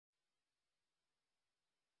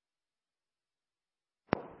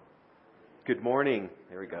Good morning.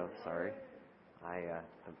 There we go. Sorry. The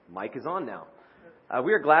mic is on now.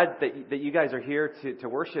 We are glad that you guys are here to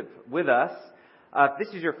worship with us. If this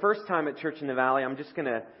is your first time at Church in the Valley, I'm just going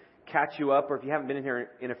to catch you up, or if you haven't been in here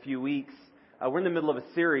in a few weeks, we're in the middle of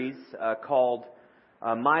a series called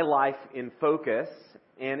My Life in Focus.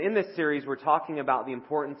 And in this series, we're talking about the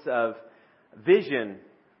importance of vision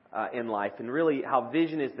in life, and really how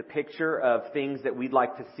vision is the picture of things that we'd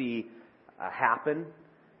like to see happen,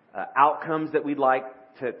 outcomes that we'd like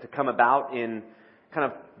to come about in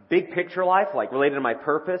kind of big picture life, like related to my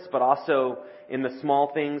purpose, but also in the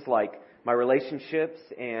small things like my relationships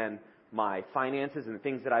and my finances and the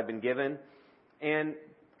things that I've been given. And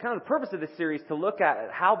kind of the purpose of this series to look at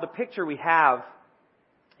how the picture we have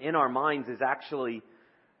in our minds is actually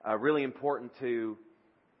really important to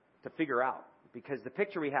figure out, because the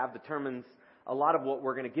picture we have determines a lot of what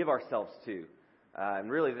we're going to give ourselves to.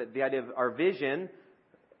 And really the idea of our vision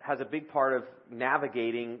has a big part of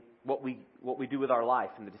navigating what we do with our life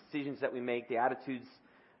and the decisions that we make, the attitudes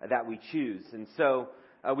that we choose. And so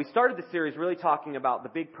we started the series really talking about the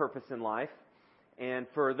big purpose in life. And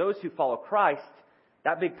for those who follow Christ,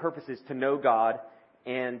 that big purpose is to know God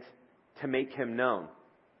and to make Him known.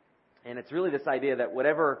 And it's really this idea that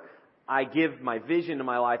whatever I give my vision to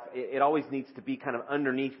my life, it always needs to be kind of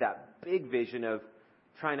underneath that big vision of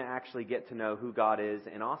trying to actually get to know who God is,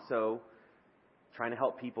 and also trying to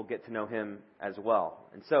help people get to know Him as well.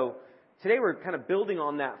 And so today we're kind of building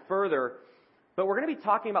on that further, but we're going to be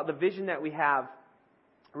talking about the vision that we have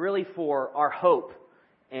really for our hope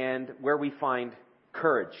and where we find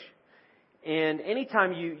courage. And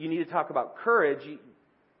anytime you need to talk about courage, you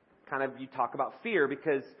talk about fear,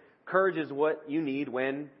 because courage is what you need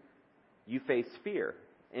when you face fear.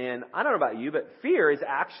 And I don't know about you, but fear is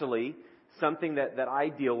actually something that I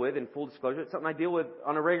deal with, in full disclosure. It's something I deal with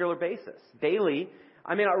on a regular basis. Daily,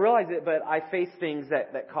 I may not realize it, but I face things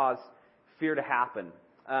that cause fear to happen.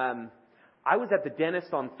 I was at the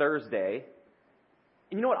dentist on Thursday,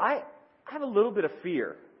 and you know what? I have a little bit of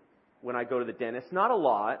fear when I go to the dentist. Not a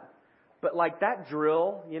lot, but like that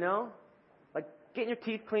drill, like getting your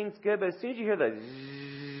teeth cleaned is good, but as soon as you hear the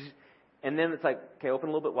zzz, and then it's like, okay, open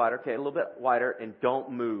a little bit wider, okay, a little bit wider, and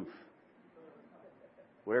don't move.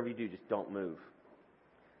 Whatever you do, just don't move.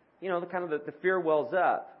 The fear wells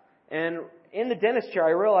up. And in the dentist chair,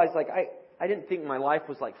 I realized, I didn't think my life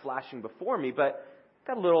was like flashing before me, but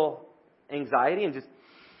got a little anxiety, and just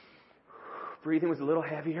breathing was a little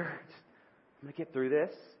heavier. I'm going to get through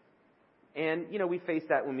this. And, we face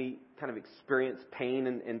that when we kind of experience pain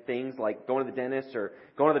and things like going to the dentist or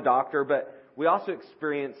going to the doctor, but we also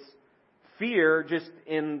experience fear just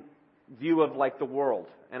in view of like the world.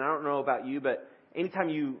 And I don't know about you, but anytime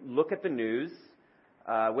you look at the news,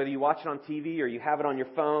 whether you watch it on TV or you have it on your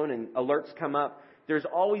phone and alerts come up, there's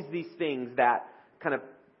always these things that kind of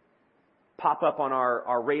pop up on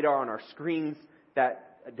our radar, on our screens,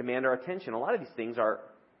 that demand our attention. A lot of these things are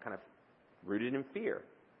kind of rooted in fear.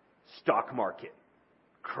 Stock market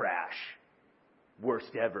crash,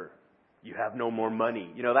 worst ever. You have no more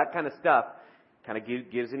money. That kind of stuff kind of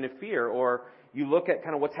gives into fear. Or you look at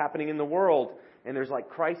kind of what's happening in the world, and there's like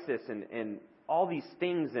crisis and all these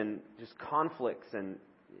things and just conflicts, and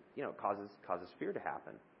causes fear to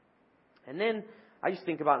happen. And then I just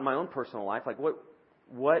think about in my own personal life, like what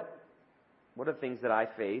are the things that I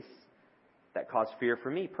face that cause fear for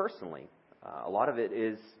me personally? A lot of it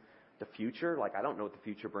is the future. Like, I don't know what the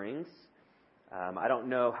future brings. I don't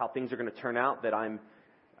know how things are going to turn out that I'm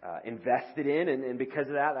invested in, and because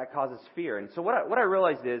of that causes fear. And so what I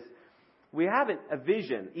realized is we have a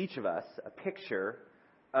vision, each of us, a picture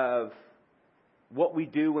of what we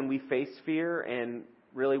do when we face fear, and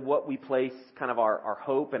really what we place kind of our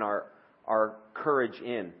hope and our courage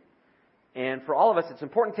in. And for all of us, it's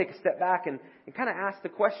important to take a step back and kind of ask the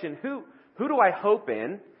question, who do I hope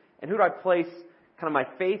in, and who do I place kind of my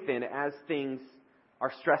faith in as things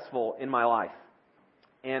are stressful in my life?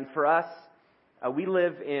 And for us, we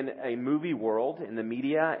live in a movie world, in the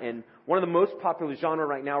media, and one of the most popular genre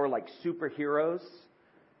right now are like superheroes,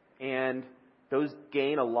 and those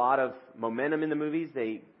gain a lot of momentum in the movies.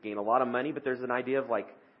 They gain a lot of money, but there's an idea of like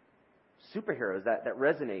superheroes that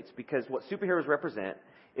resonates, because what superheroes represent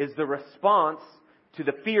is the response to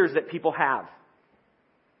the fears that people have.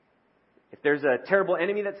 If there's a terrible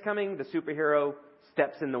enemy that's coming, the superhero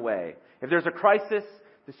steps in the way. If there's a crisis,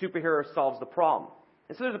 the superhero solves the problem.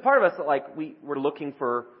 And so there's a part of us that we're looking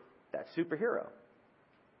for that superhero.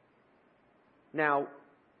 Now,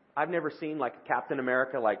 I've never seen like a Captain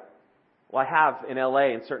America I have in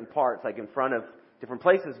LA in certain parts, like in front of different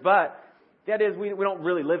places, but the idea is we don't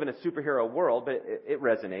really live in a superhero world, but it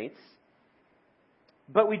resonates.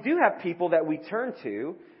 But we do have people that we turn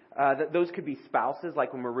to. Those could be spouses,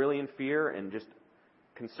 like when we're really in fear and just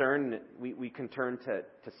concerned. We can turn to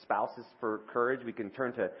spouses for courage. We can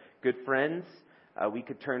turn to good friends. We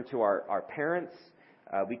could turn to our parents.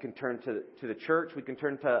 We can turn to the church. We can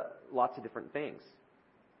turn to lots of different things.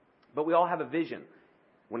 But we all have a vision.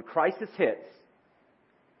 When crisis hits,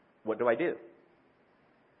 what do I do?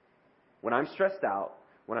 When I'm stressed out,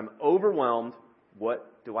 when I'm overwhelmed,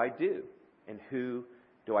 what do I do? And who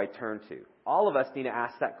do I turn to? All of us need to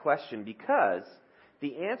ask that question, because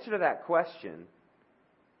the answer to that question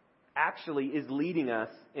actually is leading us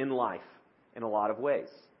in life in a lot of ways.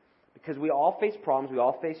 Because we all face problems, we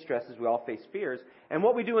all face stresses, we all face fears, and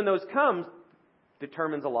what we do when those come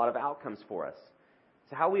determines a lot of outcomes for us.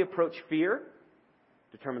 So how we approach fear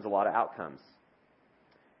determines a lot of outcomes.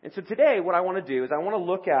 And so today what I want to do is I want to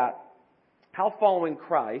look at how following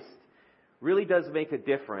Christ really does make a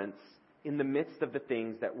difference in the midst of the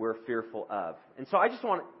things that we're fearful of. And so I just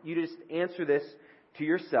want you to just answer this to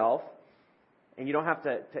yourself, and you don't have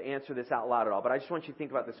to answer this out loud at all, but I just want you to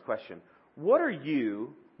think about this question. What are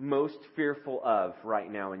you most fearful of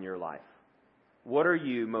right now in your life? What are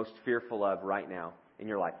you most fearful of right now in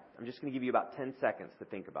your life? I'm just going to give you about 10 seconds to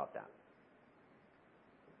think about that.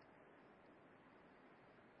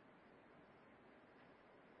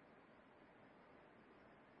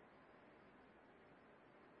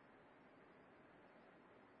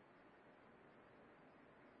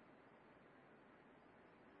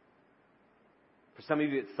 For some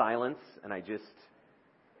of you, it's silence, and I just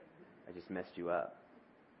messed you up.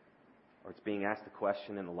 Or it's being asked a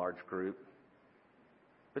question in a large group.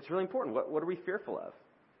 But it's really important. What are we fearful of?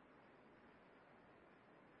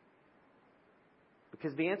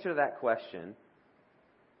 Because the answer to that question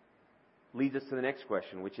leads us to the next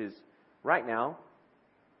question, which is, right now,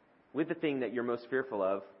 with the thing that you're most fearful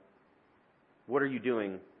of, what are you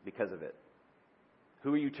doing because of it?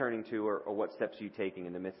 Who are you turning to, or what steps are you taking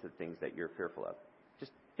in the midst of things that you're fearful of?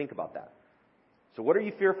 Just think about that. So what are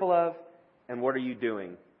you fearful of, and what are you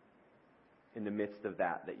doing in the midst of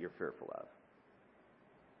that you're fearful of?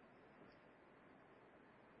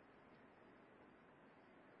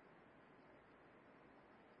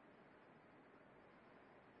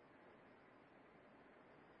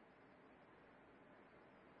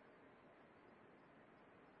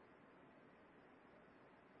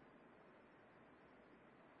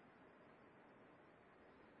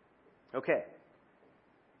 Okay.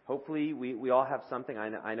 Hopefully we all have something.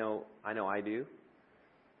 I know I do.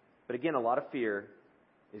 But again, a lot of fear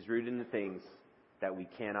is rooted in the things that we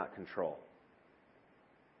cannot control.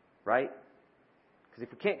 Right? Because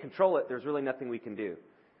if we can't control it, there's really nothing we can do.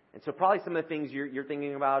 And so probably some of the things you're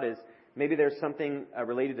thinking about is maybe there's something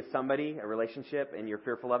related to somebody, a relationship, and you're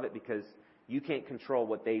fearful of it because you can't control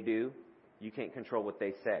what they do. You can't control what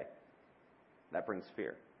they say. That brings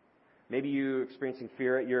fear. Maybe you're experiencing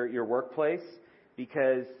fear at your workplace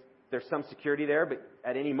because there's some security there, but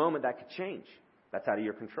at any moment that could change. That's out of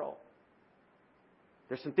your control.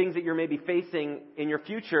 There's some things that you're maybe facing in your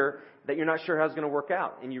future that you're not sure how it's going to work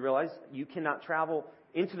out. And you realize you cannot travel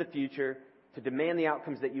into the future to demand the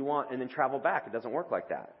outcomes that you want and then travel back. It doesn't work like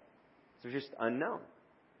that. So it's just unknown.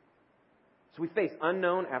 So we face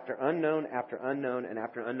unknown after unknown after unknown and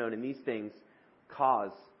after unknown. And these things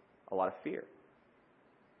cause a lot of fear.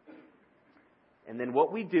 And then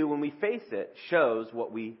what we do when we face it shows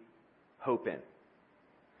what we hope in.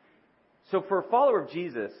 So for a follower of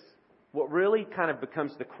Jesus, what really kind of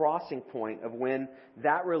becomes the crossing point of when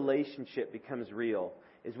that relationship becomes real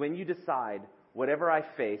is when you decide, whatever I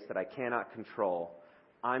face that I cannot control,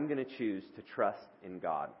 I'm going to choose to trust in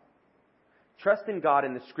God. Trust in God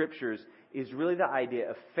in the Scriptures is really the idea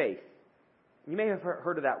of faith. You may have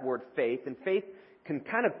heard of that word faith, and faith can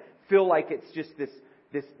kind of feel like it's just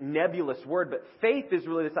this nebulous word, but faith is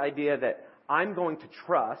really this idea that I'm going to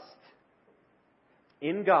trust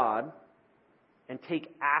in God and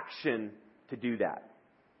take action to do that.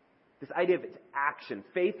 This idea of it's action.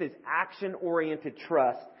 Faith is action-oriented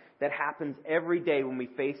trust that happens every day when we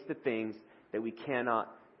face the things that we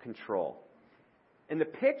cannot control. And the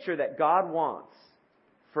picture that God wants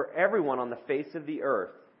for everyone on the face of the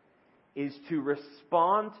earth is to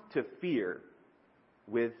respond to fear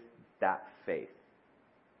with that faith.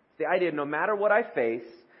 The idea, no matter what I face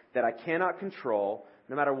that I cannot control,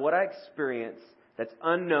 no matter what I experience that's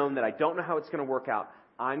unknown, that I don't know how it's going to work out,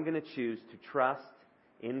 I'm going to choose to trust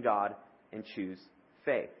in God and choose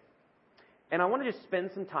faith. And I want to just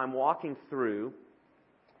spend some time walking through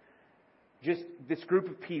just this group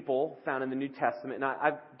of people found in the New Testament. And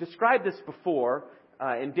I've described this before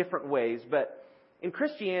in different ways, but in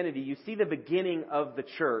Christianity, you see the beginning of the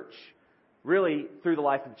church really through the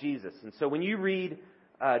life of Jesus. And so when you read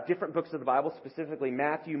different books of the Bible, specifically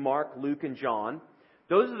Matthew, Mark, Luke, and John,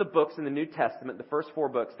 those are the books in the New Testament, the first 4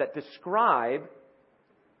 books, that describe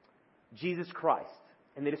Jesus Christ.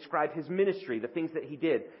 And they describe His ministry, the things that He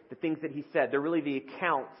did, the things that He said. They're really the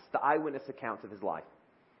accounts, the eyewitness accounts of His life.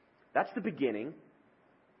 That's the beginning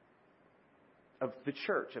of the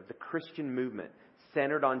church, of the Christian movement,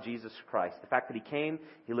 centered on Jesus Christ. The fact that He came,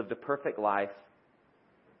 He lived a perfect life.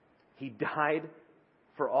 He died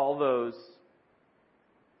for all those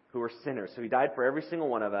who are sinners. So He died for every single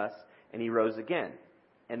one of us, and He rose again.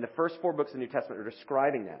 And the first 4 books of the New Testament are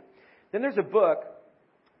describing that. Then there's a book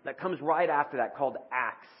that comes right after that called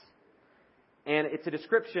Acts. And it's a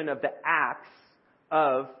description of the acts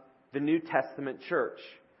of the New Testament church.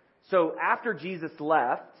 So after Jesus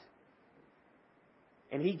left,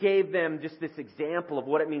 and He gave them just this example of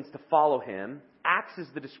what it means to follow Him, Acts is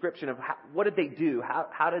the description of what did they do?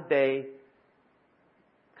 How did they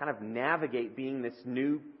kind of navigate being this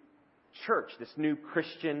new church, this new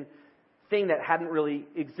Christian thing that hadn't really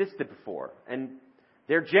existed before? And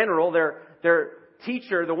their general, their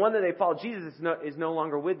teacher, the one that they followed, Jesus, is no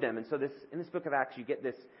longer with them. And so in this book of Acts, you get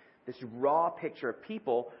this raw picture of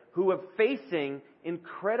people who are facing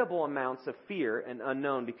incredible amounts of fear and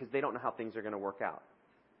unknown because they don't know how things are going to work out.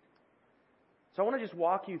 So I want to just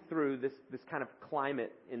walk you through this kind of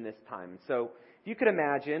climate in this time. So if you could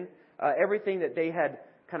imagine, everything that they had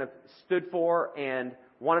kind of stood for and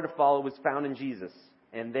wanted to follow was found in Jesus.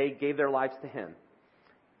 And they gave their lives to Him.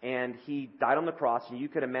 And He died on the cross, and you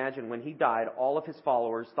could imagine when He died, all of His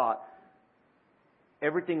followers thought,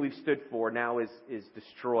 everything we've stood for now is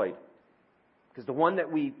destroyed. Because the one that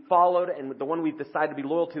we followed and the one we've decided to be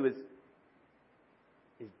loyal to is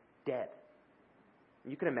dead.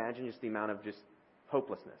 You can imagine just the amount of just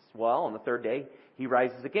hopelessness. Well, on the 3rd day, He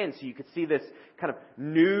rises again. So you could see this kind of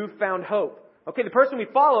newfound hope. Okay, the person we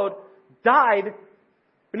followed died,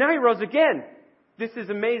 but now He rose again. This is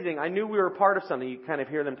amazing. I knew we were a part of something. You kind of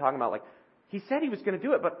hear them talking about, like, He said He was going to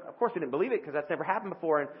do it, but of course we didn't believe it because that's never happened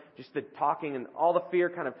before. And just the talking and all the fear,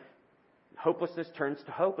 kind of hopelessness turns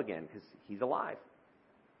to hope again because He's alive.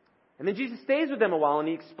 And then Jesus stays with them a while and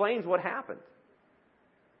He explains what happened.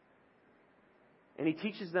 And He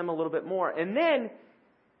teaches them a little bit more. And then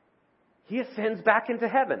He ascends back into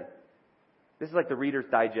heaven. This is like the Reader's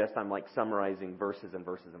Digest. I'm like summarizing verses and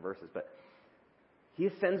verses and verses, but He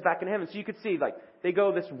ascends back into heaven. So you could see, like, they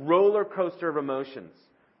go this roller coaster of emotions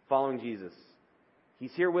following Jesus.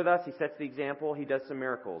 He's here with us. He sets the example. He does some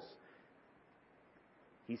miracles.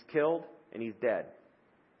 He's killed and He's dead.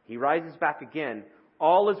 He rises back again.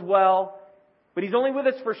 All is well. But He's only with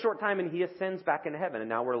us for a short time, and He ascends back into heaven. And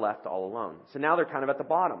now we're left all alone. So now they're kind of at the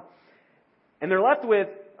bottom. And they're left with,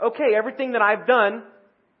 okay, everything that I've done,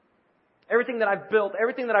 everything that I've built,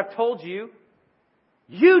 everything that I've told you,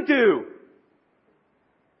 you do.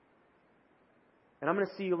 And I'm going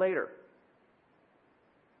to see you later.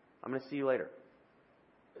 I'm going to see you later.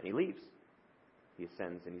 And He leaves. He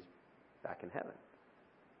ascends and He's back in heaven.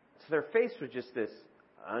 So they're faced with just this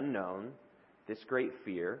unknown, this great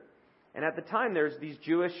fear. And at the time, there's these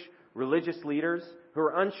Jewish religious leaders who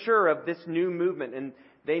are unsure of this new movement. And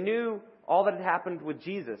they knew all that had happened with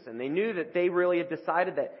Jesus. And they knew that they really had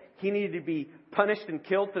decided that He needed to be punished and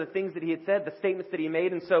killed for the things that He had said, the statements that He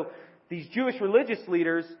made. And so these Jewish religious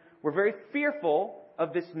leaders were very fearful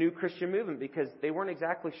of this new Christian movement because they weren't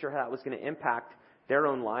exactly sure how that was going to impact their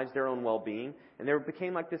own lives, their own well-being. And there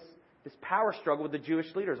became like this power struggle with the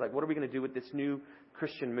Jewish leaders. Like, what are we going to do with this new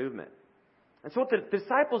Christian movement? And so what the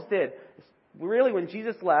disciples did, really when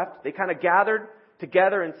Jesus left, they kind of gathered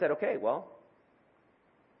together and said, okay, well,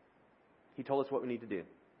 He told us what we need to do.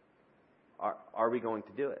 Are we going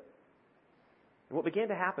to do it? And what began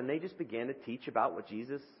to happen, they just began to teach about what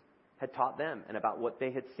Jesus had taught them and about what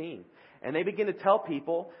they had seen. And they began to tell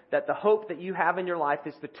people that the hope that you have in your life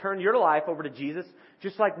is to turn your life over to Jesus,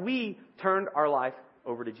 just like we turned our life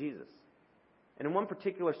over to Jesus. And in one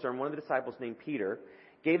particular sermon, one of the disciples named Peter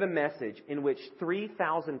gave a message in which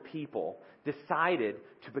 3,000 people decided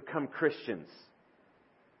to become Christians.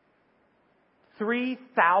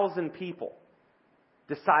 3,000 people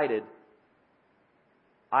decided,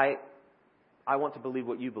 I want to believe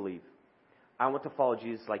what you believe. I want to follow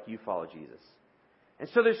Jesus like you follow Jesus. And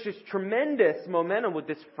so there's just tremendous momentum with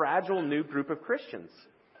this fragile new group of Christians.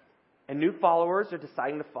 And new followers are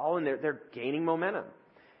deciding to follow, and they're gaining momentum.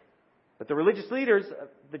 But the religious leaders,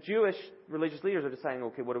 the Jewish religious leaders, are deciding,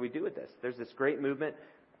 okay, what do we do with this? There's this great movement.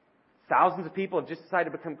 Thousands of people have just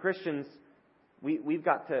decided to become Christians. We've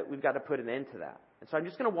got to put an end to that. And so I'm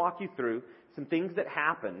just going to walk you through some things that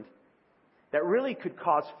happened that really could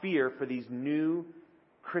cause fear for these new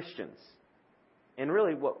Christians. and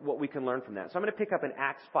really what we can learn from that. So I'm going to pick up in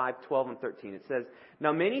Acts 5:12 and 13. It says,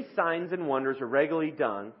 "Now many signs and wonders are regularly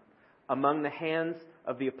done among the hands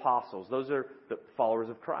of the apostles." Those are the followers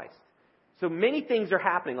of Christ. So many things are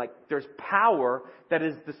happening. Like there's power that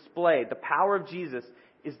is displayed. The power of Jesus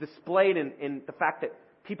is displayed in the fact that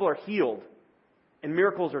people are healed and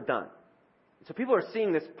miracles are done. So people are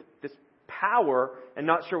seeing this power and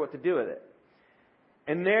not sure what to do with it.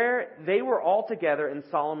 And there they were all together in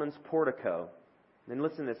Solomon's portico. And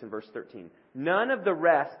listen to this in verse 13. "None of the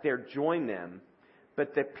rest dared join them,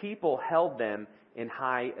 but the people held them in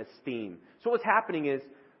high esteem." So what's happening is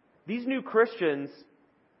these new Christians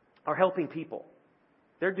are helping people.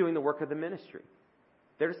 They're doing the work of the ministry.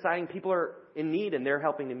 They're deciding people are in need and they're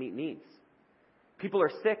helping to meet needs. People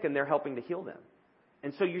are sick and they're helping to heal them.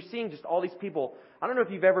 And so you're seeing just all these people. I don't know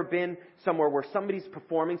if you've ever been somewhere where somebody's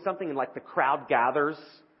performing something and like the crowd gathers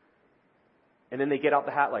and then they get out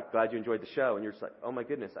the hat like, "Glad you enjoyed the show." And you're just like, "Oh my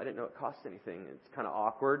goodness, I didn't know it cost anything." It's kind of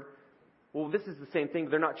awkward. Well, this is the same thing.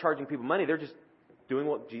 They're not charging people money. They're just doing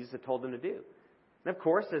what Jesus had told them to do. And of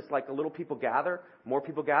course, as like a little people gather, more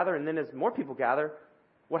people gather, and then as more people gather,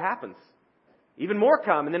 what happens? Even more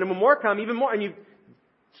come, and then when more come, even more, and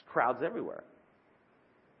just crowds everywhere.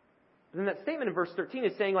 And then that statement in verse 13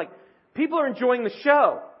 is saying like, people are enjoying the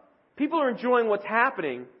show. People are enjoying what's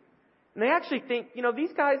happening. And they actually think,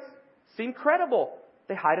 these guys seem credible.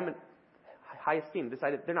 They hide them in high esteem.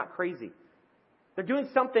 Decided they're not crazy. They're doing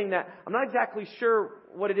something that I'm not exactly sure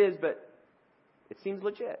what it is, but it seems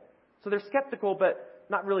legit. So they're skeptical, but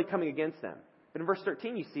not really coming against them. But in verse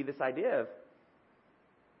 13, you see this idea of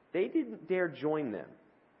they didn't dare join them.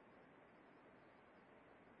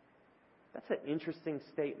 That's an interesting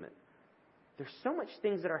statement. There's so much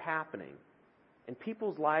things that are happening, and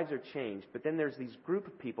people's lives are changed. But then there's these group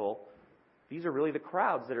of people. These are really the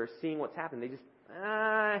crowds that are seeing what's happening. They just,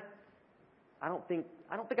 I don't think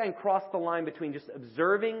I can cross the line between just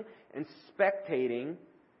observing and spectating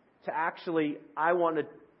to actually, I want to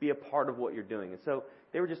be a part of what you're doing. And so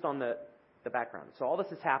they were just on the background. So all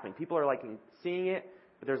this is happening. People are like seeing it,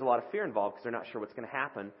 but there's a lot of fear involved because they're not sure what's going to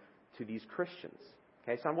happen to these Christians.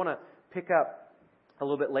 Okay, so I want to pick up a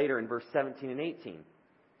little bit later in verse 17 and 18.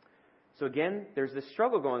 So again, there's this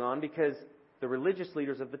struggle going on because the religious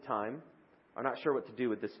leaders of the time are not sure what to do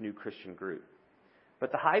with this new Christian group.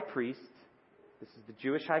 But the high priest, this is the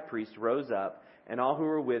Jewish high priest, rose up, and all who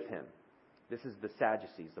were with him, this is the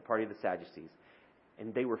Sadducees, the party of the Sadducees,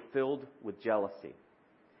 and they were filled with jealousy.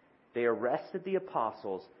 They arrested the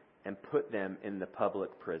apostles and put them in the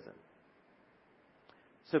public prison.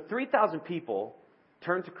 So 3,000 people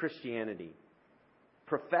turned to Christianity,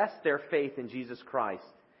 professed their faith in Jesus Christ,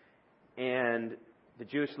 and the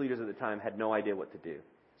Jewish leaders at the time had no idea what to do.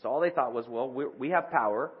 So all they thought was, well, we have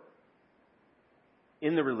power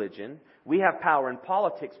in the religion. We have power in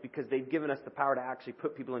politics because they've given us the power to actually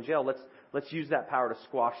put people in jail. Let's use that power to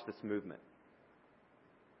squash this movement.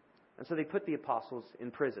 And so they put the apostles in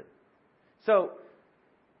prison. So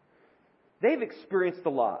they've experienced a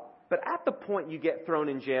lot. But at the point you get thrown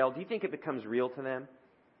in jail, do you think it becomes real to them?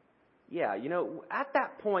 Yeah, at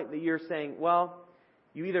that point that you're saying, well,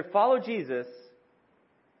 you either follow Jesus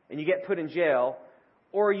and you get put in jail,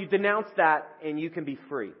 or you denounce that and you can be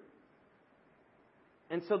free.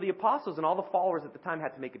 And so the apostles and all the followers at the time had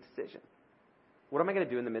to make a decision. What am I going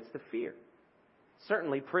to do in the midst of fear?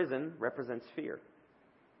 Certainly prison represents fear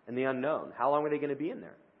and the unknown. How long were they going to be in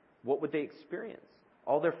there? What would they experience?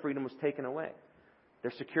 All their freedom was taken away.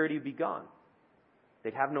 Their security would be gone.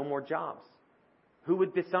 They'd have no more jobs. Who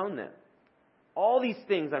would disown them? All these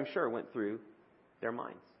things, I'm sure, went through their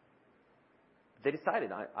minds. They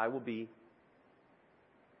decided, I will be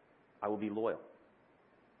loyal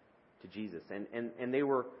to Jesus. And they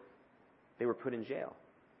were put in jail.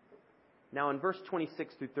 Now in verse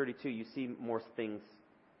 26 through 32, you see more things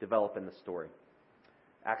develop in the story.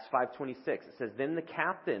 Acts 5:26, it says, "Then the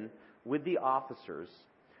captain with the officers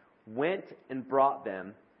went and brought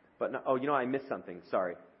them," but no, I missed something.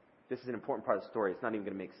 Sorry. This is an important part of the story. It's not even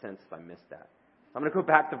going to make sense if I missed that. I'm going to go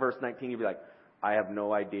back to verse 19. You'll be like, I have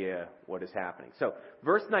no idea what is happening. So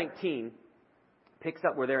verse 19 picks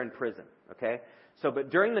up where they're in prison. Okay? So,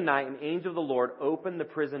 but during the night, an angel of the Lord opened the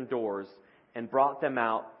prison doors and brought them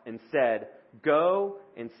out and said, "Go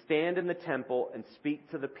and stand in the temple and speak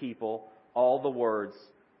to the people all the words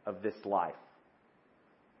of this life."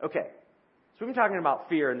 Okay. So we've been talking about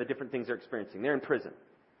fear and the different things they're experiencing. They're in prison.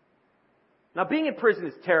 Now, being in prison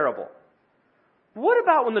is terrible. What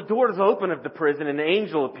about when the doors open of the prison and an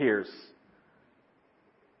angel appears?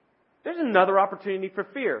 There's another opportunity for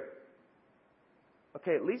fear.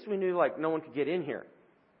 Okay, at least we knew no one could get in here.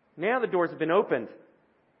 Now the doors have been opened.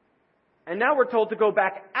 And now we're told to go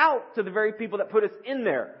back out to the very people that put us in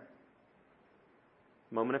there.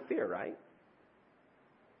 Moment of fear, right?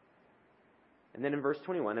 And then in verse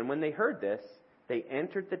 21, and when they heard this, they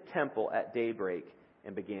entered the temple at daybreak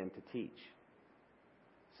and began to teach.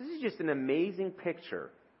 So this is just an amazing picture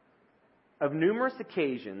of numerous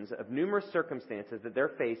occasions, of numerous circumstances that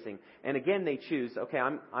they're facing. And again, they choose, okay,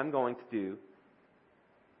 I'm going to do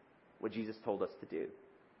what Jesus told us to do.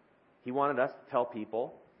 He wanted us to tell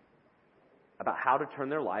people about how to turn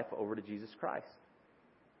their life over to Jesus Christ.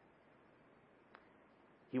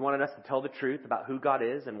 He wanted us to tell the truth about who God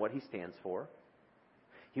is and what He stands for.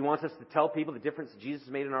 He wants us to tell people the difference that Jesus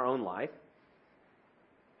made in our own life.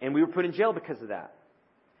 And we were put in jail because of that.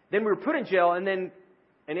 Then we were put in jail, and then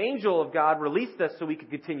an angel of God released us so we could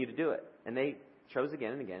continue to do it. And they chose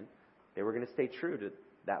again and again. They were going to stay true to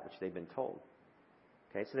that which they'd been told.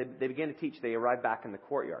 Okay, so they began to teach. They arrived back in the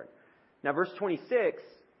courtyard. Now, verse 26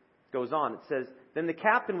 goes on. It says, then the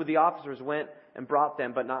captain with the officers went and brought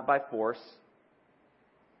them, but not by force.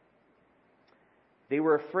 They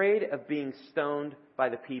were afraid of being stoned by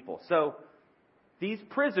the people. So, these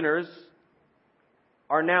prisoners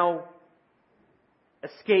are now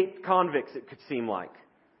escaped convicts, it could seem like.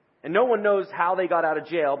 And no one knows how they got out of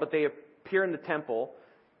jail, but they appear in the temple.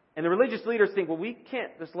 And the religious leaders think, well, we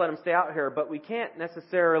can't just let them stay out here, but we can't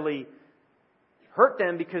necessarily hurt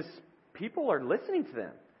them because people are listening to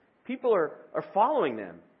them. People are following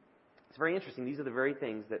them. It's very interesting. These are the very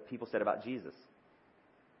things that people said about Jesus.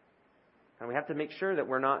 And we have to make sure that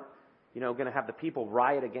we're not, going to have the people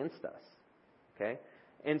riot against us. Okay?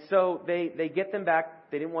 And so they get them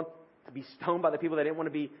back. They didn't want to be stoned by the people. They didn't want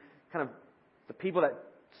to be kind of the people that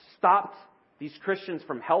stopped these Christians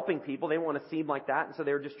from helping people. They didn't want to seem like that. And so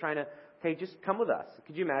they were just trying to, okay, just come with us.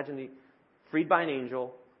 Could you imagine freed by an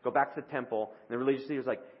angel, go back to the temple, and the religious leader's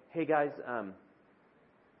like, hey guys,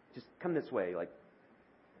 just come this way. Like,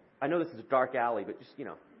 I know this is a dark alley, but just,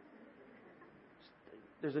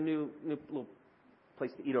 there's a new little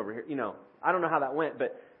place to eat over here. I don't know how that went,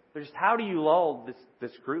 but there's just, how do you lull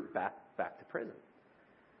this group back to prison?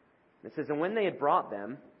 It says, and when they had brought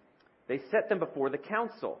them, they set them before the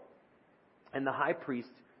council, and the high priest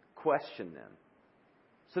questioned them.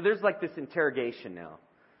 So there's like this interrogation now,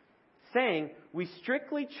 saying, we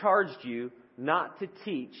strictly charged you not to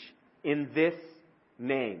teach in this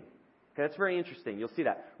name. Okay, that's very interesting. You'll see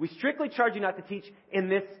that. We strictly charge you not to teach in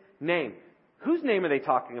this name. Whose name are they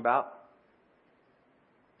talking about?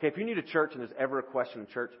 Okay, if you're new to church and there's ever a question in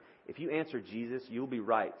church, if you answer Jesus, you'll be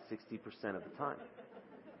right 60% of the time.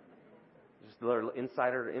 Just a little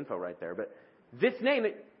insider info right there. But this name,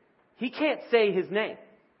 he can't say his name.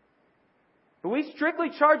 But we strictly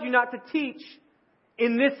charge you not to teach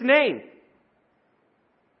in this name.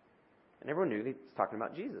 And everyone knew he's talking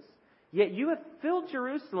about Jesus. Yet you have filled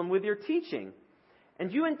Jerusalem with your teaching,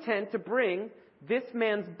 and you intend to bring this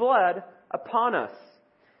man's blood upon us.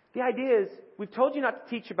 The idea is, we've told you not to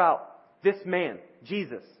teach about this man,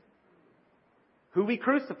 Jesus, who we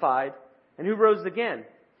crucified and who rose again.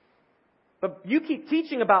 But you keep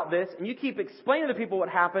teaching about this, and you keep explaining to people what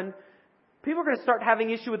happened, people are going to start having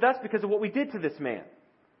issue with us because of what we did to this man.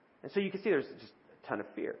 And so you can see there's just a ton of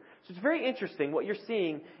fear. So it's very interesting. What you're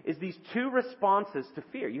seeing is these two responses to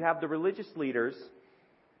fear. You have the religious leaders,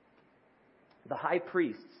 the high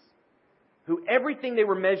priests, who everything they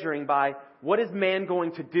were measuring by, what is man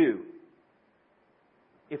going to do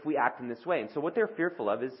if we act in this way? And so what they're fearful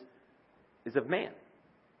of is of man.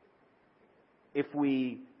 If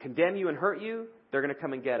we condemn you and hurt you, they're going to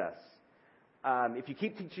come and get us. If you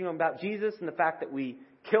keep teaching them about Jesus and the fact that we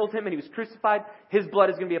killed him and he was crucified, his blood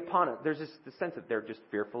is going to be upon us. There's just the sense that they're just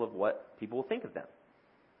fearful of what people will think of them.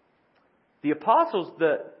 The apostles,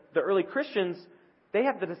 the early Christians, they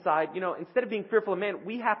have to decide, instead of being fearful of man,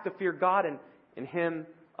 we have to fear God and him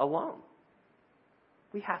alone.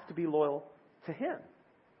 We have to be loyal to him.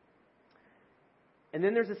 And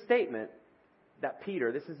then there's a statement that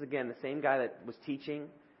Peter, this is again the same guy that was teaching,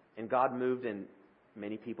 and God moved and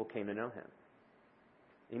many people came to know him.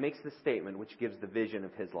 He makes this statement which gives the vision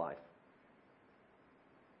of his life.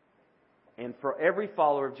 And for every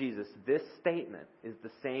follower of Jesus, this statement is the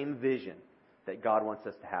same vision that God wants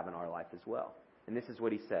us to have in our life as well. And this is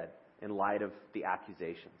what he said in light of the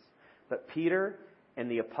accusations. But Peter and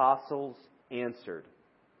the apostles answered,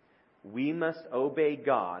 we must obey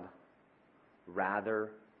God rather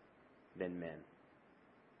than men.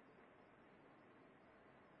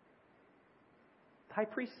 The high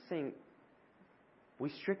priest is saying, we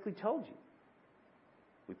strictly told you.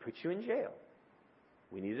 We put you in jail.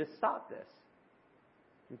 We needed to stop this.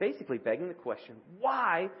 And basically begging the question,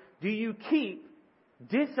 why do you keep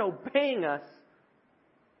disobeying us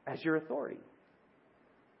as your authority?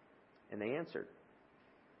 And they answered,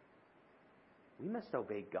 we must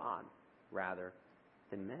obey God rather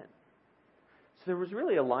than men. So there was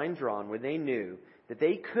really a line drawn where they knew that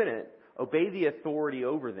they couldn't obey the authority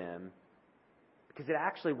over them because it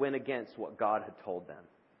actually went against what God had told them.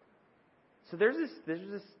 So there's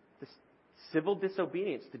this civil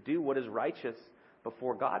disobedience to do what is righteous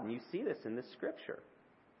before God. And you see this in this scripture.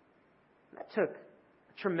 That took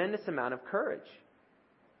a tremendous amount of courage.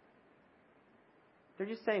 They're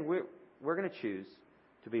just saying, we're going to choose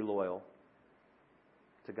to be loyal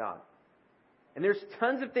to God. And there's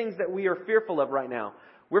tons of things that we are fearful of right now.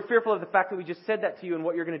 We're fearful of the fact that we just said that to you and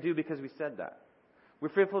what you're going to do because we said that. We're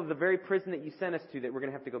fearful of the very prison that you sent us to, that we're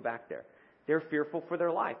going to have to go back there. They're fearful for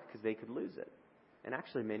their life because they could lose it. And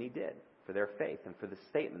actually many did, for their faith and for the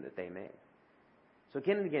statement that they made. So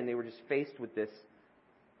again and again, they were just faced with this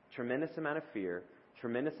tremendous amount of fear,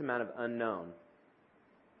 tremendous amount of unknown.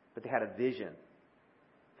 But they had a vision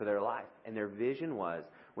for their life. And their vision was,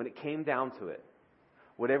 when it came down to it,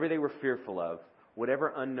 whatever they were fearful of,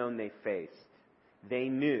 whatever unknown they faced, they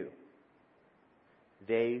knew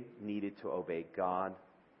they needed to obey God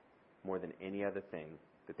more than any other thing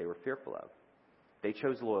that they were fearful of. They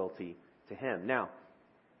chose loyalty to Him. Now,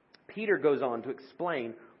 Peter goes on to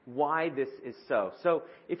explain why this is so. So,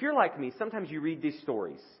 if you're like me, sometimes you read these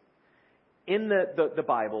stories in the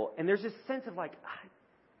Bible, and there's this sense of like,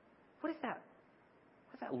 what does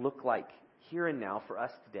that look like here and now for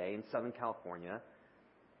us today in Southern California?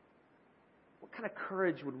 What kind of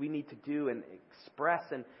courage would we need to do and express?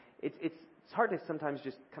 And it's hard to sometimes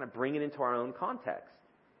just kind of bring it into our own context.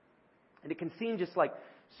 And it can seem just like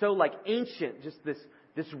so like ancient, just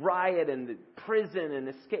this riot and the prison and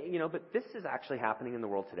escape, but this is actually happening in the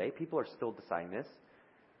world today. People are still deciding this.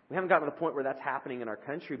 We haven't gotten to the point where that's happening in our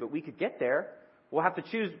country, but we could get there. We'll have to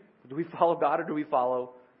choose, do we follow God or do we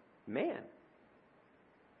follow man?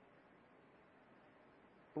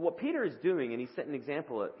 But what Peter is doing, and he's setting an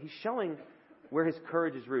example, he's showing where his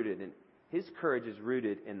courage is rooted. And his courage is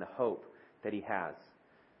rooted in the hope that he has.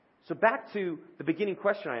 So back to the beginning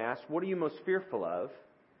question I asked, what are you most fearful of?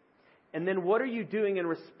 And then what are you doing in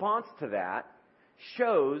response to that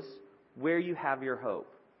shows where you have your hope.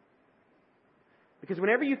 Because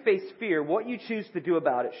whenever you face fear, what you choose to do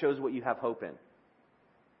about it shows what you have hope in.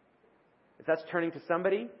 If that's turning to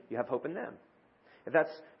somebody, you have hope in them. If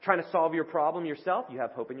that's trying to solve your problem yourself, you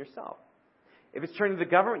have hope in yourself. If it's turning to the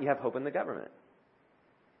government, you have hope in the government.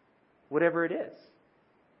 Whatever it is.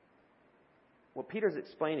 What Peter's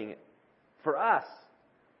explaining, for us,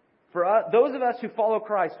 those of us who follow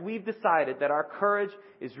Christ, we've decided that our courage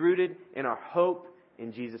is rooted in our hope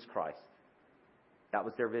in Jesus Christ. That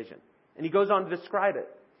was their vision. And he goes on to describe it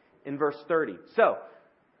in verse 30. So,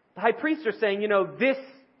 the high priests are saying, this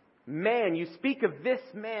man, you speak of this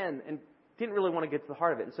man, and didn't really want to get to the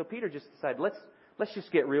heart of it. And so Peter just decided, let's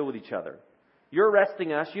just get real with each other. You're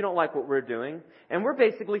arresting us, you don't like what we're doing, and we're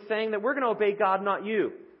basically saying that we're going to obey God, not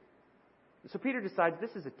you. And so Peter decides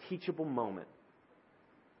this is a teachable moment.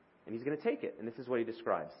 And he's going to take it. And this is what he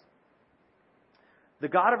describes. The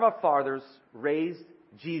God of our fathers raised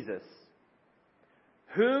Jesus,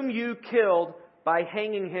 whom you killed by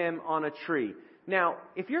hanging him on a tree. Now,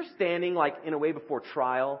 if you're standing like in a way before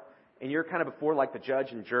trial, and you're kind of before like the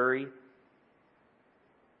judge and jury,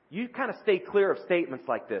 you kind of stay clear of statements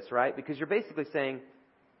like this, right? Because you're basically saying,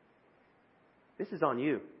 this is on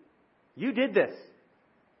you. You did this.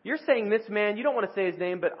 You're saying this man, you don't want to say his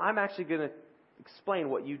name, but I'm actually going to explain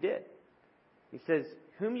what you did. He says,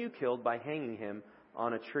 whom you killed by hanging him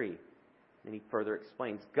on a tree. And he further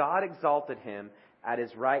explains, God exalted him at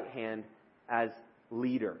his right hand as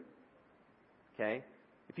leader. Okay?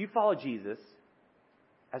 If you follow Jesus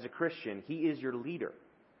as a Christian, he is your leader.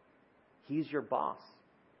 He's your boss.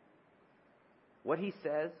 What he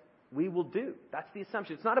says, we will do. That's the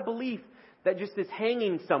assumption. It's not a belief that just is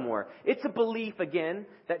hanging somewhere. It's a belief, again,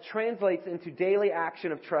 that translates into daily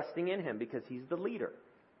action of trusting in him because he's the leader.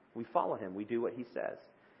 We follow him. We do what he says.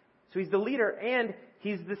 So he's the leader and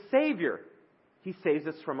he's the Savior. He saves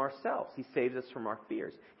us from ourselves. He saves us from our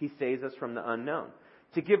fears. He saves us from the unknown.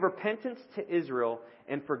 To give repentance to Israel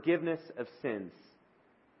and forgiveness of sins.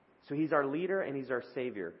 So he's our leader and he's our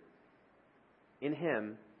Savior. In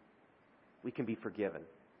him, we can be forgiven.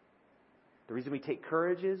 The reason we take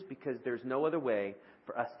courage is because there's no other way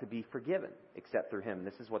for us to be forgiven except through him.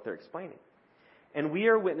 This is what they're explaining. And we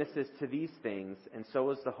are witnesses to these things, and so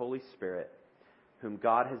is the Holy Spirit, whom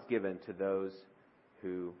God has given to those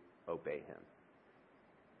who obey him.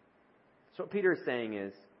 So what Peter is saying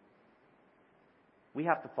is, we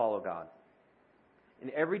have to follow God.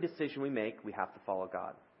 In every decision we make, we have to follow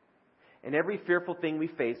God. In every fearful thing we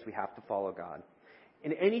face, we have to follow God.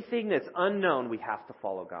 In anything that's unknown, we have to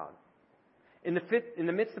follow God. In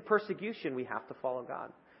the midst of persecution, we have to follow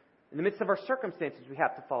God. In the midst of our circumstances, we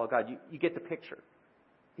have to follow God. You get the picture.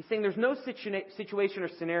 He's saying there's no situation or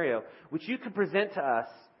scenario which you can present to us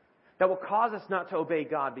that will cause us not to obey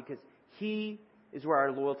God, because He is where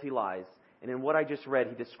our loyalty lies. And in what I just read,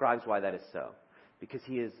 He describes why that is so. Because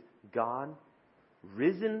He is God,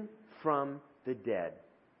 risen from the dead,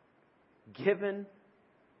 given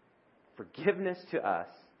forgiveness to us,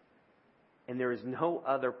 and there is no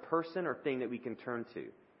other person or thing that we can turn to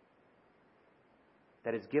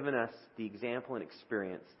that has given us the example and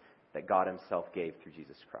experience that God Himself gave through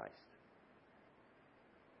Jesus Christ.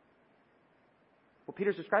 What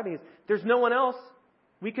Peter's describing is there's no one else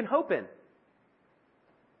we can hope in,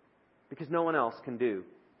 because no one else can do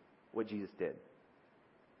what Jesus did.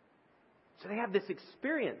 So they have this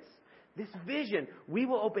experience, this vision. We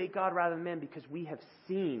will obey God rather than men because we have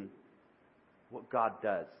seen what God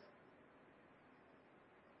does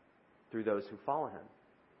through those who follow Him.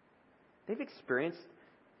 They've experienced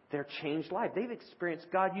their changed life. They've experienced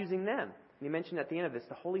God using them. And He mentioned at the end of this,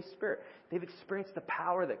 the Holy Spirit. They've experienced the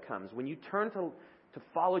power that comes. When you turn to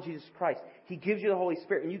follow Jesus Christ, He gives you the Holy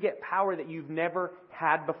Spirit, and you get power that you've never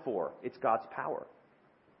had before. It's God's power.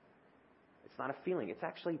 It's not a feeling. It's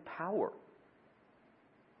actually power.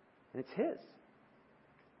 And it's His.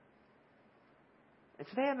 And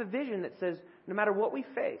so they have a vision that says, no matter what we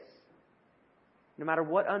face, no matter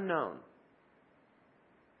what unknown,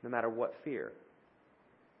 no matter what fear,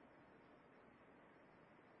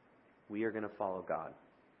 we are going to follow God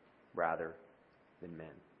rather than men.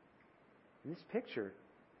 And this picture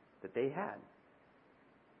that they had,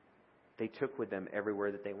 they took with them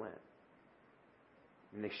everywhere that they went.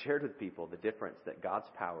 And they shared with people the difference that God's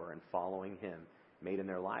power and following Him made in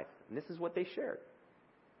their life. And this is what they shared.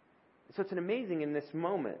 So it's amazing in this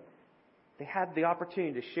moment, they had the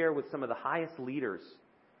opportunity to share with some of the highest leaders.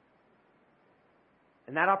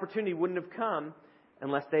 And that opportunity wouldn't have come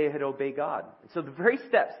unless they had obeyed God. And so the very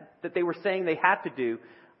steps that they were saying they had to do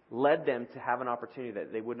led them to have an opportunity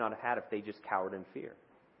that they would not have had if they just cowered in fear.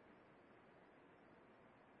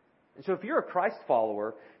 And so if you're a Christ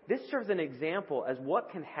follower, this serves an example as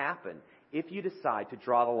what can happen if you decide to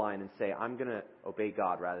draw the line and say, I'm going to obey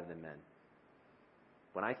God rather than men.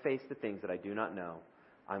 When I face the things that I do not know,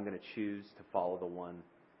 I'm going to choose to follow the one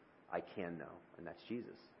I can know, and that's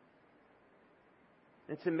Jesus.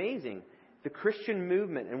 And it's amazing. The Christian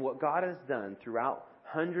movement and what God has done throughout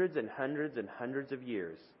hundreds and hundreds and hundreds of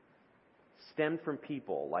years stemmed from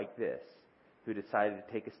people like this who decided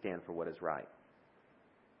to take a stand for what is right.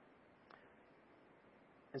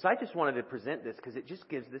 And so I just wanted to present this because it just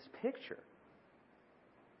gives this picture.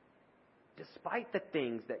 Despite the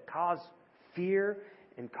things that cause fear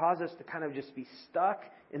and cause us to kind of just be stuck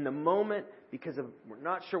in the moment because we're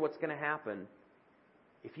not sure what's going to happen,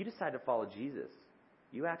 if you decide to follow Jesus,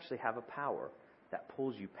 you actually have a power that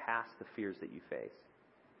pulls you past the fears that you face.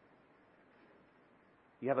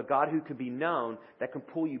 You have a God who can be known that can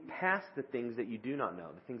pull you past the things that you do not know,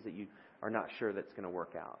 the things that you are not sure that's going to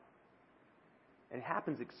work out. And it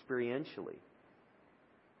happens experientially.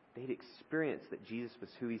 They'd experienced that Jesus was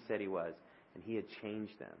who He said He was, and He had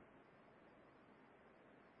changed them.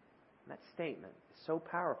 And that statement is so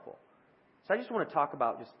powerful. So I just want to talk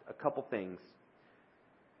about just a couple things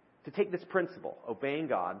to take this principle, obeying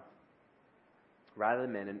God rather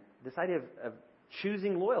than men, and this idea of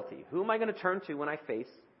choosing loyalty. Who am I going to turn to when I face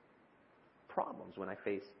problems, when I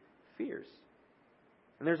face fears?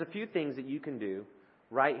 And there's a few things that you can do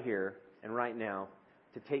right here and right now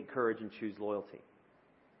to take courage and choose loyalty.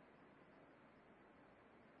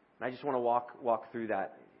 And I just want to walk through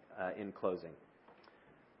that in closing.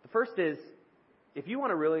 The first is, if you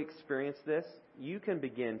want to really experience this, you can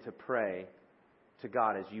begin to pray to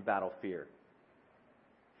God as you battle fear.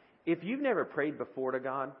 If you've never prayed before to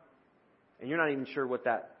God, and you're not even sure what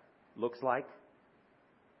that looks like,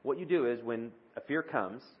 what you do is when a fear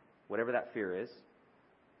comes, whatever that fear is,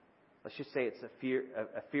 let's just say it's a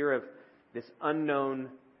fear of this unknown,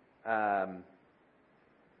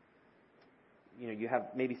 you have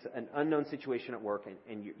maybe an unknown situation at work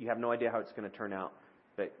and you have no idea how it's going to turn out,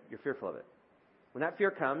 but you're fearful of it. When that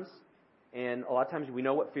fear comes, and a lot of times we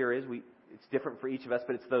know what fear is, it's different for each of us,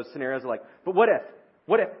 but it's those scenarios like, but what if?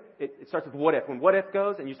 What if? It starts with what if. When what if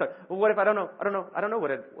goes, and you start, well, what if? I don't know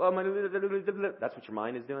what if. Well, that's what your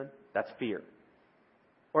mind is doing. That's fear.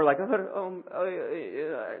 Or like,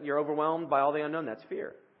 you're overwhelmed by all the unknown. That's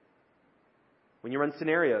fear. When you run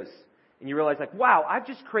scenarios, and you realize like, wow, I've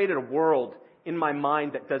just created a world in my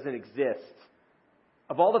mind that doesn't exist.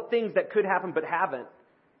 Of all the things that could happen but haven't,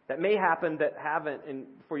 that may happen that haven't, and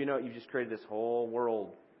before you know it, you've just created this whole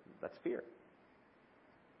world that's fear.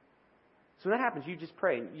 So when that happens, you just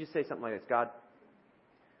pray, and you just say something like this: God,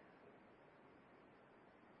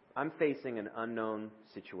 I'm facing an unknown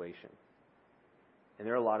situation. And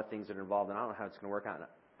there are a lot of things that are involved, and I don't know how it's going to work out.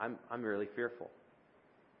 I'm really fearful.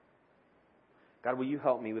 God, will you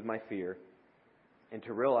help me with my fear and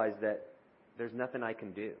to realize that there's nothing I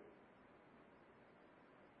can do?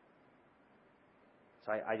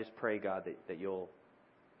 So I just pray, God, that you'll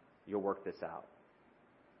work this out.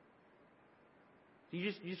 So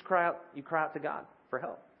you just cry out to God for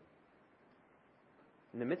help.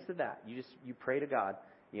 In the midst of that, you pray to God,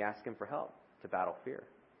 you ask Him for help to battle fear.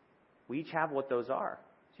 We each have what those are.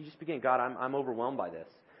 So you just begin, God, I'm overwhelmed by this.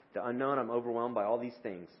 The unknown, I'm overwhelmed by all these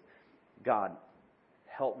things. God,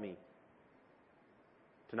 help me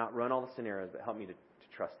to not run all the scenarios, but help me to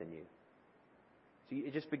trust in you. So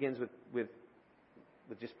it just begins with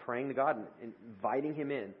just praying to God and inviting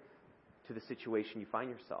Him in to the situation you find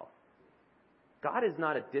yourself. God is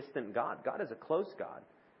not a distant God. God is a close God.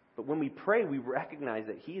 But when we pray, we recognize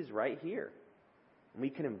that He is right here. And we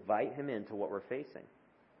can invite Him into what we're facing,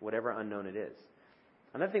 whatever unknown it is.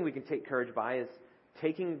 Another thing we can take courage by is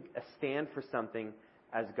taking a stand for something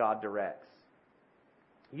as God directs.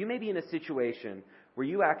 You may be in a situation where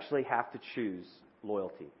you actually have to choose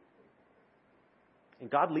loyalty. And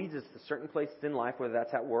God leads us to certain places in life, whether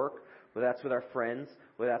that's at work, whether that's with our friends,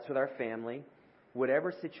 whether that's with our family,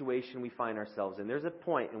 whatever situation we find ourselves in, there's a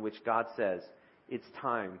point in which God says, it's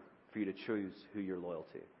time for you to choose who you're loyal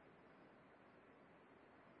to.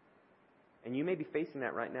 And you may be facing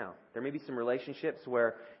that right now. There may be some relationships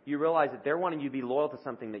where you realize that they're wanting you to be loyal to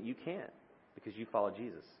something that you can't because you follow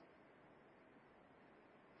Jesus.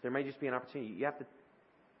 There may just be an opportunity. You have to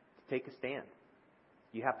take a stand.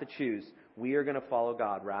 You have to choose. We are going to follow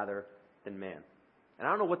God rather than man. And I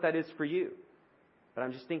don't know what that is for you, but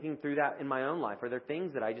I'm just thinking through that in my own life. Are there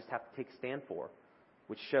things that I just have to take a stand for,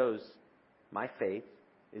 which shows my faith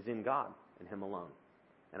is in God and Him alone,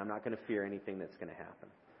 and I'm not going to fear anything that's going to happen.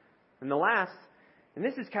 And the last, and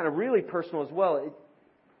this is kind of really personal as well,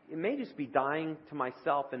 it may just be dying to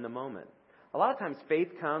myself in the moment. A lot of times faith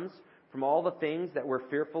comes from all the things that we're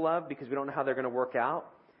fearful of because we don't know how they're going to work out.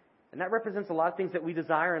 And that represents a lot of things that we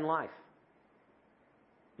desire in life.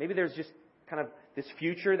 Maybe there's just kind of this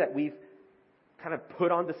future that we've kind of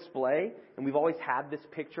put on display, and we've always had this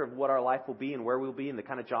picture of what our life will be and where we'll be and the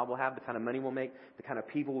kind of job we'll have, the kind of money we'll make, the kind of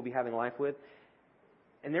people we'll be having life with.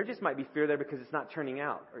 And there just might be fear there because it's not turning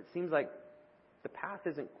out. Or it seems like the path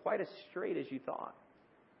isn't quite as straight as you thought.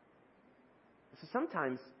 So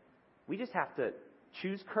sometimes we just have to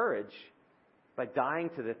choose courage by dying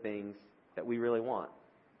to the things that we really want.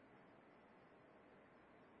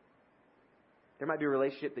 There might be a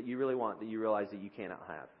relationship that you really want that you realize that you cannot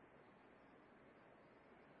have.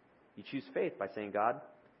 You choose faith by saying, God,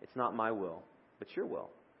 it's not my will, but your will.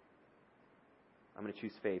 I'm going to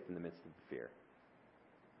choose faith in the midst of the fear.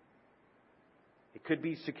 It could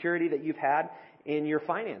be security that you've had in your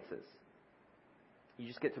finances. You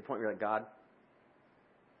just get to the point where you're like, God,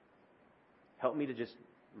 help me to just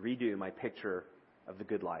redo my picture of the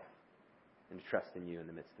good life and to trust in you in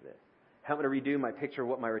the midst of it. Help me to redo my picture of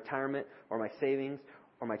what my retirement or my savings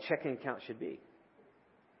or my checking account should be.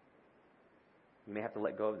 You may have to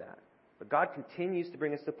let go of that. But God continues to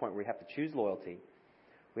bring us to the point where we have to choose loyalty.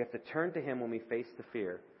 We have to turn to Him when we face the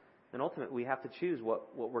fear. And ultimately, we have to choose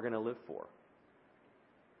what we're going to live for.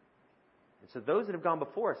 And so those that have gone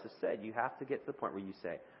before us have said, you have to get to the point where you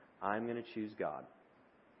say, I'm going to choose God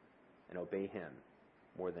and obey Him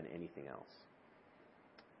more than anything else.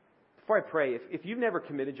 Before I pray, if you've never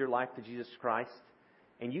committed your life to Jesus Christ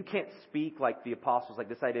and you can't speak like the apostles, like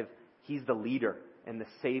this idea of He's the leader and the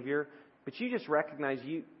Savior, but you just recognize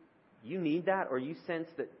you need that, or you sense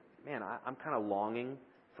that, man, I'm kind of longing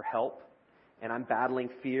for help and I'm battling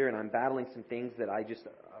fear and I'm battling some things that I just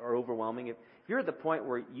are overwhelming. If you're at the point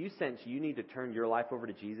where you sense you need to turn your life over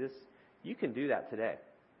to Jesus, you can do that today.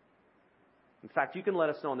 In fact, you can let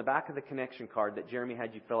us know on the back of the connection card that Jeremy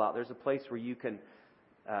had you fill out. There's a place where you can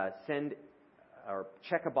send or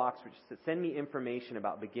check a box which says, send me information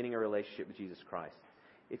about beginning a relationship with Jesus Christ.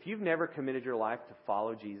 If you've never committed your life to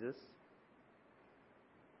follow Jesus,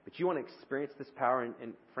 but you want to experience this power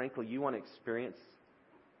and frankly, you want to experience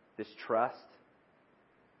this trust,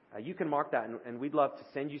 you can mark that, and we'd love to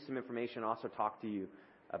send you some information and also talk to you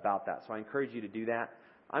about that. So I encourage you to do that.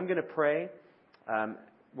 I'm going to pray.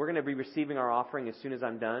 We're going to be receiving our offering as soon as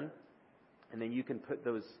I'm done, and then you can put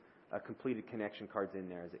those completed connection cards in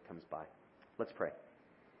there as it comes by. Let's pray.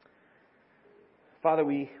 Father,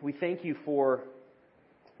 we thank you for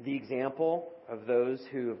the example of those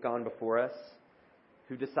who have gone before us,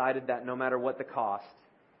 who decided that no matter what the cost,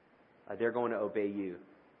 they're going to obey you.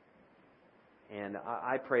 And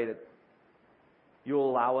I pray that you'll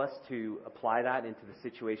allow us to apply that into the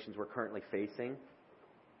situations we're currently facing.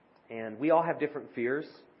 And we all have different fears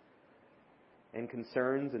and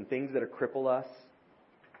concerns and things that cripple us.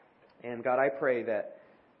 And God, I pray that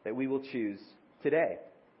we will choose today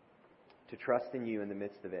to trust in you in the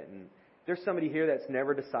midst of it. And if there's somebody here that's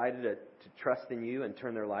never decided to trust in you and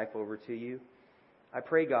turn their life over to you, I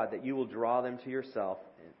pray, God, that you will draw them to yourself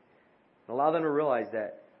and allow them to realize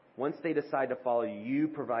that once they decide to follow you, you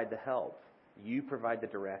provide the help. You provide the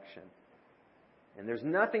direction. And there's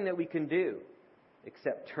nothing that we can do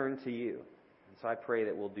except turn to you. And so I pray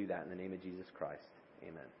that we'll do that in the name of Jesus Christ.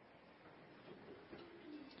 Amen.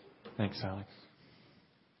 Thanks, Alex.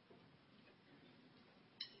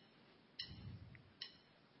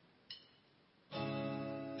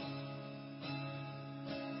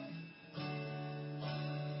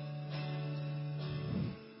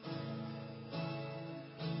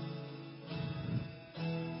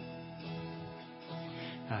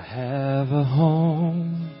 I have a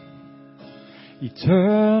home,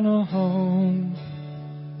 eternal home,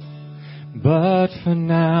 but for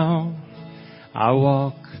now I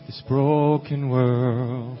walk this broken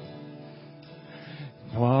world.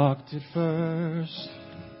 Walked it first,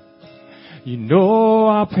 you know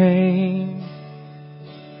our pain,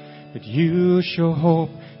 but you show hope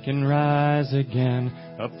can rise again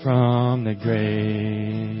up from the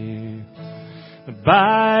grave.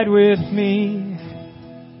 Abide with me.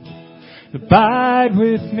 Abide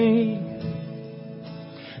with me.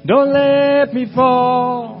 Don't let me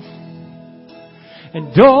fall.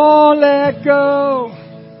 And don't let go.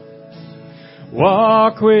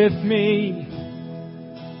 Walk with me.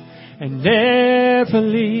 And never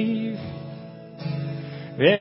leave.